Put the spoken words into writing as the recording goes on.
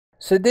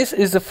So this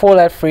is the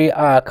Fallout 3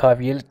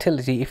 archive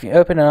utility. If you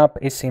open it up,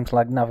 it seems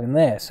like nothing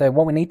there. So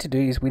what we need to do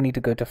is we need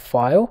to go to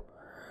File,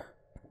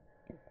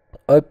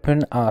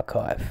 Open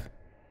Archive.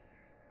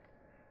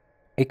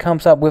 It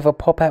comes up with a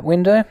pop-up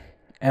window,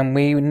 and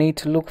we need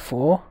to look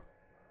for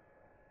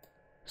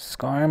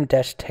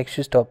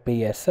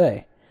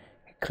Skyrim-textures.bsa.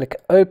 Click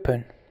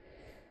Open.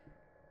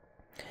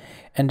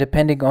 And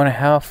depending on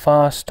how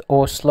fast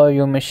or slow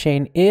your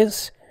machine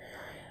is,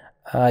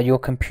 your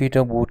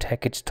computer will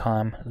take its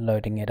time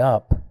loading it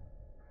up.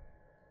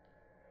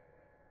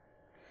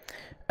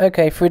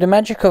 Okay, through the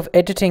magic of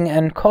editing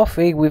and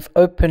coffee, we've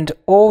opened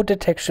all the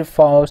texture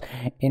files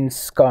in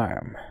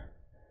Skyrim.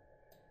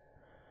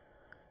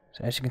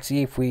 So as you can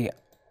see, if we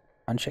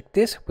uncheck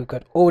this, we've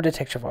got all the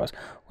texture files.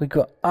 We've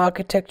got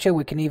architecture,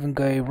 we can even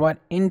go right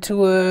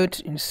into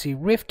it and see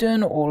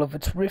Riften, all of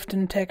its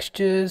Riften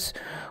textures.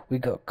 We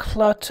got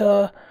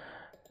clutter,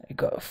 we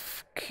got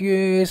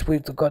cues,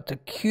 we've got the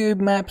cube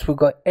maps, we've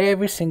got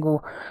every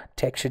single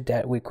texture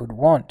that we could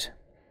want.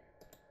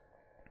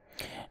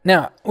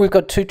 Now, we've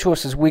got two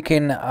choices. We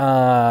can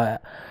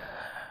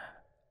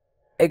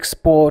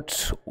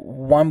export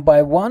one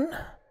by one.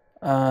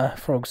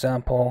 For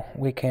example,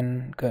 we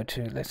can go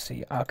to, let's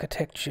see,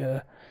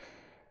 architecture,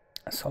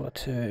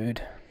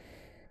 solitude,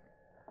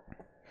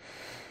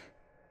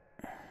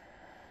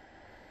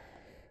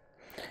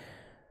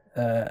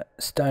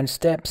 stone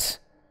steps,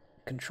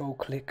 control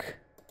click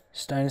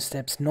stone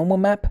steps normal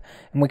map,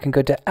 and we can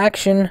go to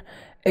action,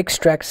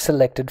 extract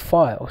selected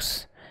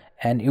files,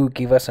 and it will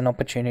give us an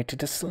opportunity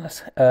to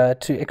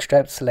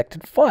extract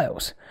selected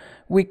files.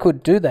 We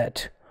could do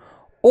that,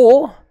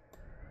 or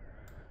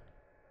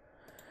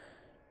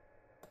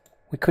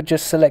we could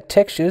just select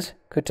textures,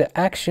 go to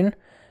action,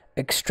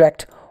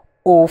 extract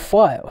all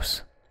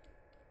files.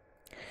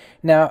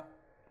 Now,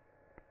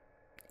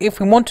 if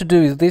we want to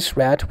do this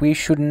route, we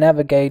should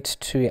navigate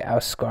to our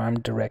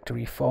Skyrim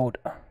directory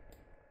folder.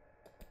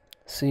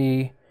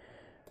 See,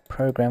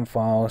 program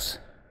files,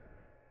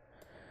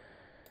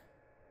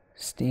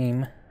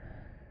 Steam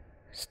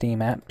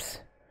apps,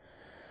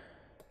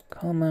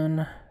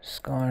 common,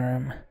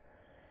 Skyrim,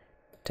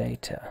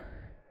 data.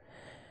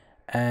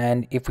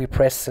 And if we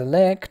press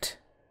select,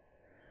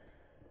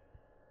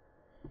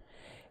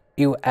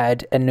 it will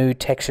add a new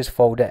textures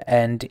folder,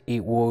 and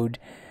it would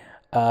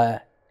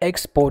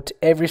export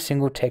every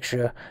single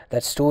texture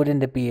that's stored in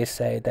the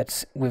BSA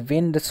that's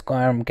within the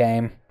Skyrim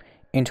game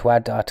into our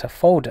data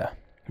folder.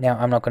 Now,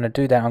 I'm not going to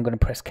do that. I'm going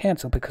to press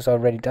cancel because I've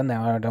already done that.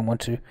 I don't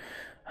want to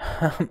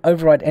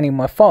overwrite any of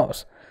my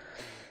files.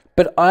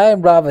 But I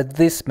rather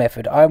this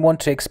method. I want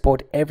to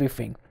export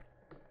everything.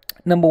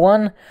 Number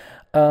one,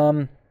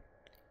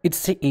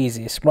 it's the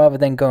easiest, rather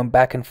than going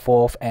back and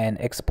forth and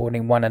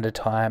exporting one at a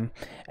time,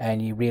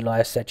 and you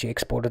realize that you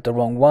exported the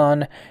wrong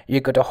one.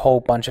 You've got a whole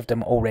bunch of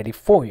them already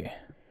for you.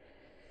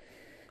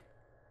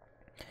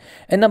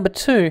 And number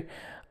two,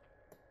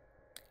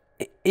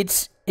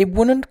 it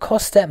wouldn't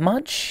cost that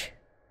much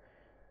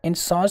in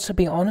size, to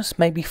be honest.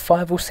 Maybe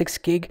 5 or 6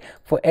 gig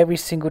for every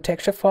single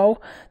texture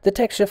file. The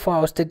texture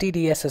files, the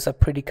DDSs are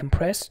pretty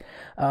compressed,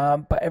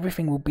 but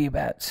everything will be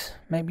about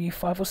maybe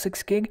 5 or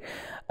 6 gig.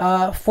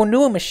 For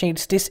newer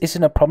machines, this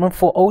isn't a problem.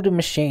 For older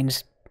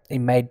machines, it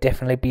may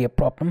definitely be a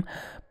problem,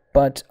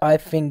 but I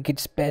think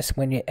it's best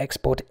when you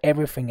export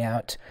everything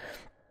out,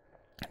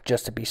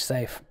 just to be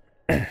safe.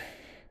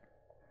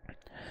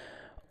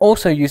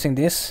 Also, using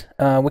this,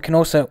 we can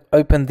also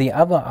open the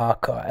other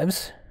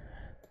archives.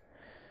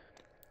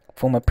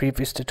 From my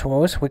previous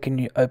tutorials, we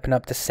can open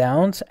up the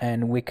sounds,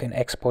 and we can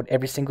export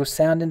every single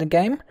sound in the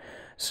game.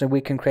 So we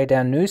can create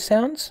our new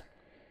sounds.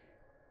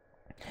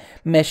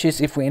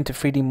 Meshes if we're into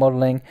 3D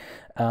modeling,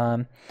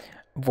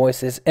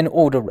 voices, and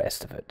all the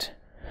rest of it.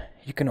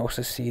 You can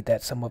also see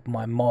that some of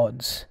my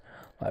mods,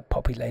 like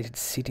populated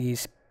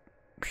cities,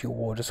 pure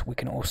waters, we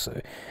can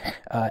also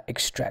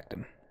extract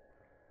them.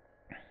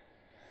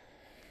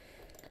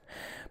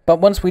 But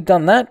once we've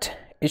done that,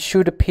 it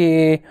should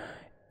appear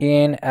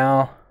in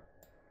our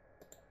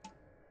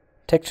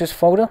textures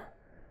folder,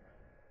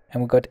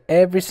 and we've got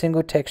every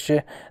single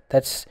texture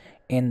that's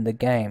in the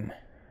game.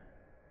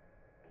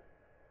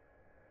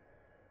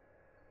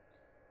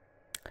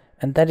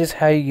 And that is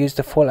how you use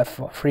the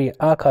Fallout 3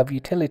 archive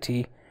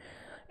utility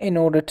in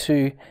order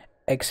to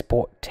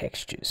export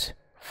textures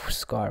for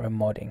Skyrim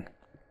modding.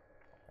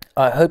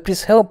 I hope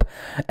this helped,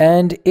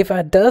 and if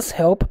it does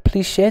help,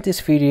 please share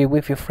this video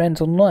with your friends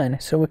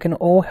online so we can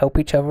all help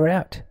each other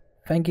out.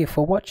 Thank you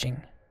for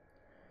watching.